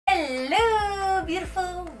Hello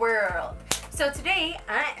beautiful world. So today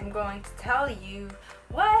I am going to tell you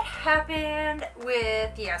what happened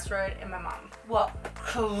with the asteroid and my mom. Well,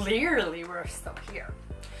 clearly we're still here.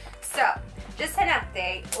 So, just an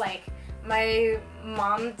update, like my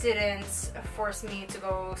mom didn't force me to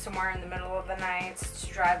go somewhere in the middle of the night to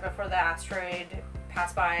drive before the asteroid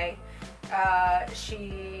passed by.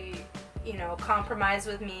 She, you know, compromised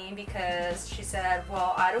with me because she said,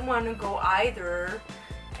 well, I don't want to go either.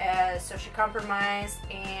 So she compromised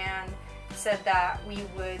and said that we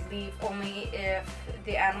would leave only if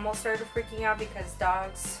the animals started freaking out, because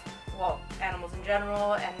dogs, well, animals in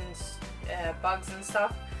general and bugs and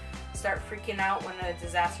stuff start freaking out when a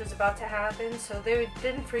disaster is about to happen. So they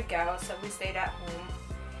didn't freak out, so we stayed at home.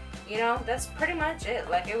 You know, that's pretty much it.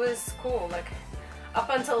 Like, it was cool. Like, up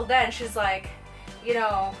until then, she's like, you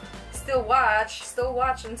know, still watch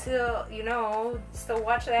until, you know, still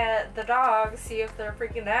watch the dogs, see if they're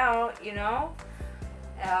freaking out, you know,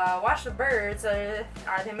 watch the birds, are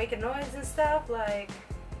they making noise and stuff, like,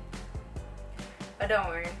 but don't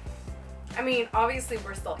worry. I mean, obviously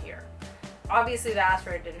we're still here. Obviously the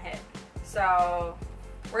asteroid didn't hit, so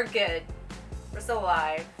we're good. We're still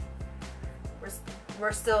alive.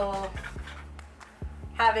 We're still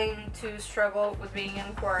having to struggle with being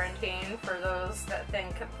in quarantine, for those that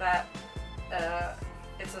think that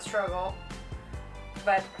it's a struggle.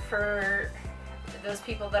 But for those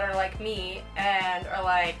people that are like me and are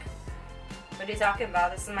like, what are you talking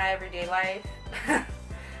about? This is my everyday life.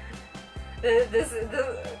 This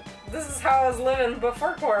is how I was living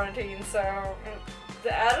before quarantine, so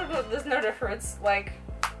I don't know, there's no difference. Like,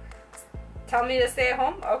 tell me to stay at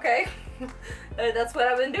home? Okay. That's what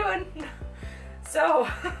I've been doing. So,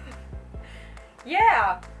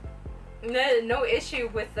 yeah, no issue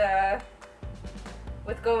with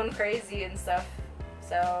going crazy and stuff.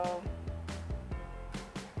 So,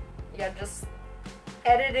 yeah, just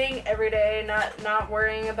editing every day, not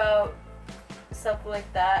worrying about stuff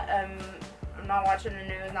like that. I'm not watching the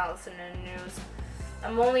news, not listening to the news.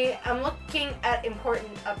 I'm looking at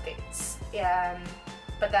important updates. Yeah,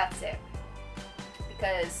 but that's it.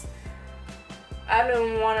 Because I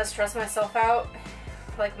don't want to stress myself out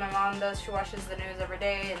like my mom does. She watches the news every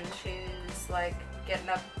day and she's like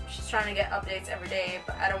she's trying to get updates every day,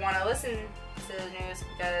 but I don't want to listen to the news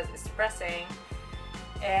because it's depressing.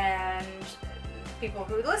 And people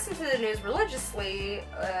who listen to the news religiously,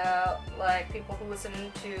 like people who listen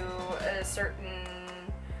to a certain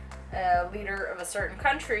leader of a certain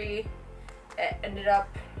country, ended up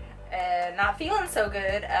not feeling so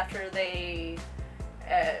good after they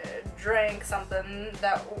drank something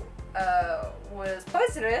that was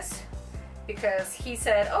poisonous, because he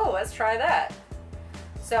said, oh, let's try that.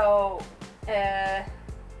 So, yeah.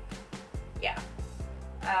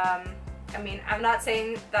 I mean, I'm not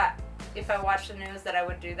saying that if I watched the news that I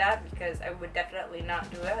would do that, because I would definitely not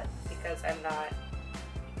do it, because I'm not,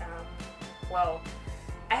 well,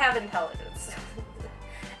 I have intelligence.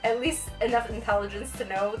 At least enough intelligence to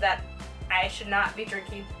know that I should not be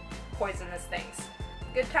drinking poisonous things.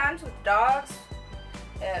 Good times with dogs.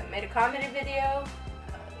 Made a comedy video,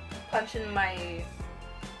 punching my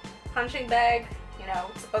punching bag. You know,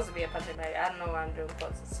 it's supposed to be a punching bag. I don't know why I'm doing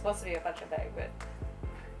close. It's supposed to be a punching bag, but it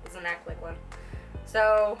doesn't act like one.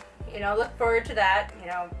 So, you know, look forward to that. You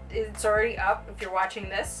know, it's already up if you're watching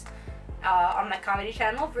this on my comedy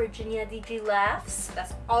channel, Virginia DG Laughs.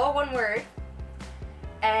 That's all one word.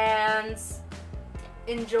 And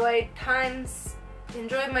enjoy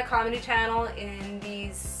my comedy channel in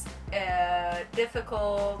these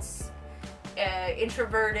difficult,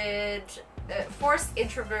 introverted, forced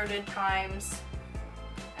introverted times.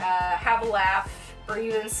 Have a laugh, or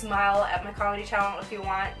even smile at my comedy channel if you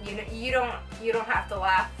want. You don't have to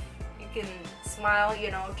laugh. You can smile.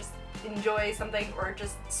 You know, just enjoy something, or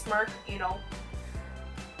just smirk. You know,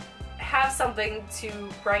 have something to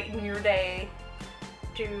brighten your day,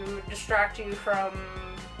 to distract you from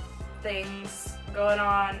things going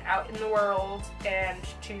on out in the world, and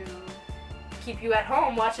to keep you at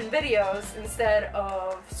home watching videos instead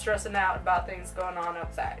of stressing out about things going on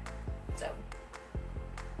outside. So,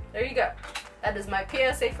 there you go. That is my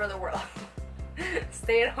PSA for the world.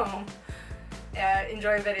 Stay at home,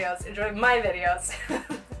 enjoy videos, enjoy my videos,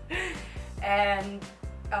 and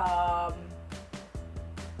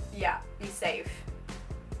yeah, be safe.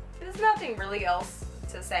 There's nothing really else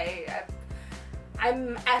to say.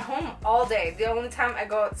 I'm at home all day. The only time I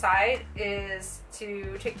go outside is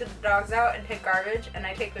to take the dogs out and take garbage, and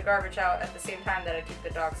I take the garbage out at the same time that I take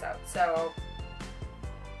the dogs out. So,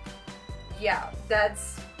 yeah,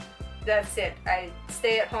 that's it. I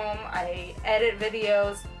stay at home, I edit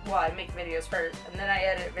videos. Well, I make videos first, and then I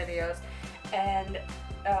edit videos, and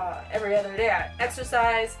every other day I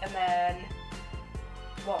exercise, and then,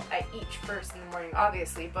 well, I eat first in the morning,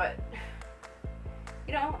 obviously, but,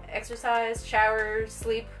 you know, exercise, shower,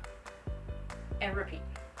 sleep, and repeat.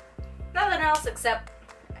 Nothing else except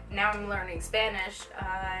now I'm learning Spanish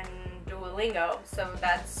on Duolingo, so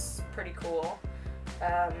that's pretty cool.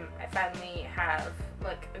 I finally have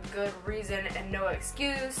like a good reason and no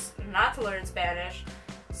excuse not to learn Spanish,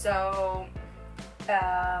 so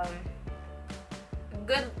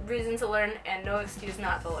good reason to learn and no excuse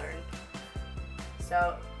not to learn.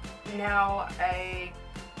 So now I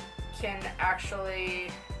can actually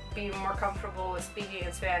be more comfortable with speaking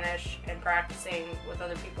in Spanish and practicing with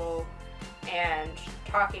other people and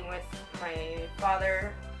talking with my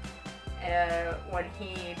father when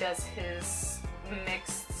he does his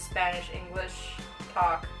mixed Spanish-English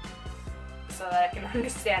talk, so that I can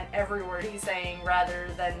understand every word he's saying rather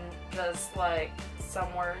than just like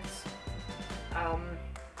some words.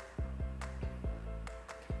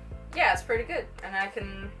 Yeah, it's pretty good, and I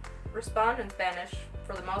can respond in Spanish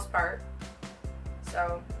for the most part,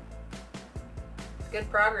 so it's good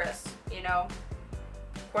progress, you know.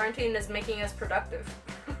 Quarantine is making us productive.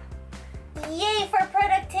 Yay for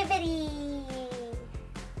productivity!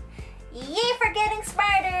 Yay for getting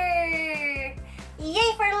smarter!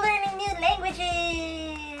 Yay for learning new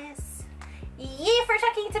languages! Yay for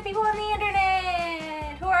talking to people on the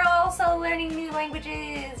internet who are also learning new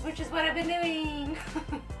languages, which is what I've been doing.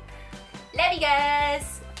 Love you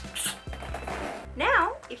guys!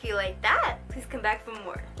 Now, if you like that, please come back for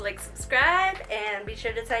more. Like, subscribe, and be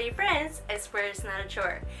sure to tell your friends. I swear it's not a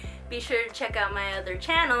chore. Be sure to check out my other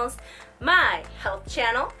channels, my health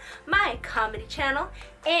channel, my comedy channel,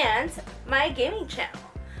 and my gaming channel.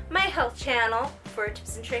 My health channel for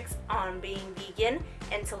tips and tricks on being vegan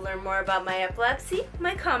and to learn more about my epilepsy,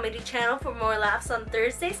 my comedy channel for more laughs on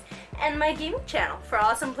Thursdays, and my gaming channel for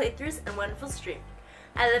awesome playthroughs and wonderful streaming.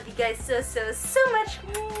 I love you guys so much.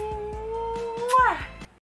 Mwah!